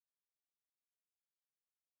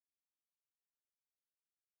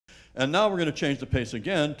And now we're going to change the pace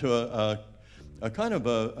again to a kind of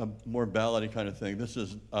a more ballady kind of thing. This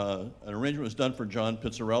is an arrangement was done for John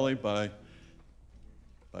Pizzarelli by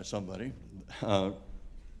somebody.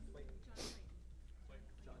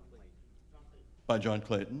 By John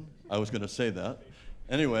Clayton. I was going to say that.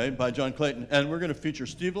 Anyway, by John Clayton. And we're going to feature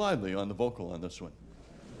Steve Lively on the vocal on this one.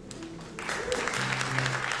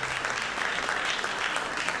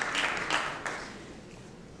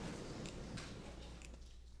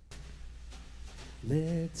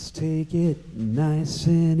 Let's take it nice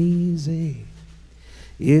and easy.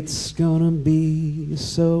 It's gonna be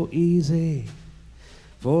so easy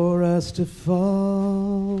for us to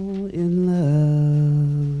fall in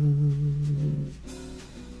love.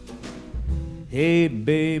 Hey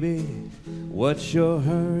baby, what's your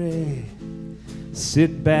hurry?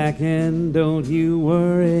 Sit back and don't you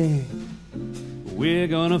worry. We're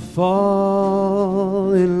gonna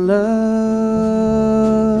fall in love.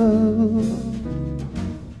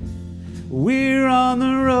 We're on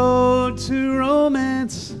the road to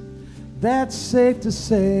romance, that's safe to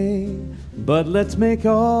say. But let's make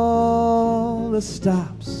all the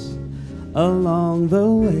stops along the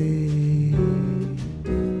way.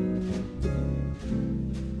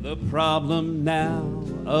 The problem now,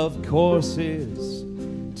 of course, is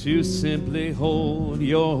to simply hold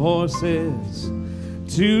your horses.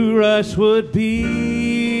 To rush would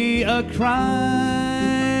be a crime,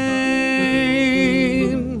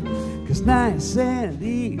 'cause nice and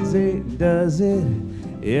easy does it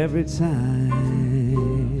every time.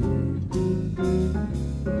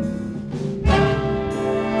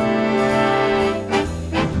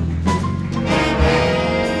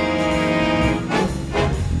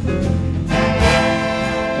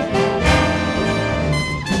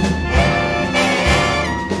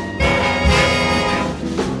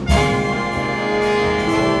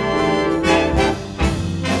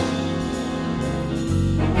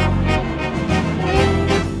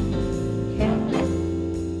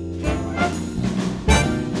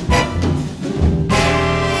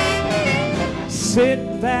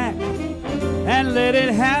 Sit back and let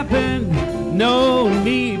it happen. No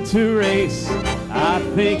need to race. I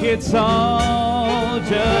think it's all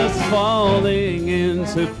just falling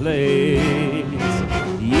into place.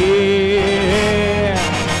 Yeah.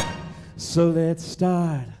 So let's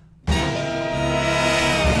start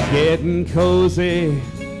getting cozy.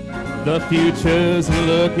 The future's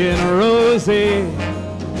looking rosy.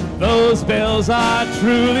 Those bells are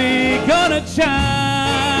truly gonna chime.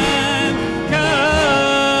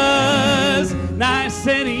 'Cause nice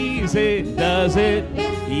and easy does it.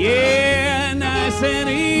 Yeah, nice and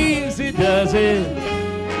easy does it.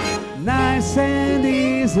 Nice and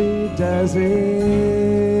easy does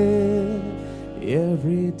it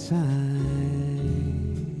every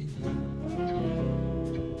time.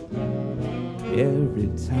 Every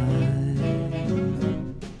time.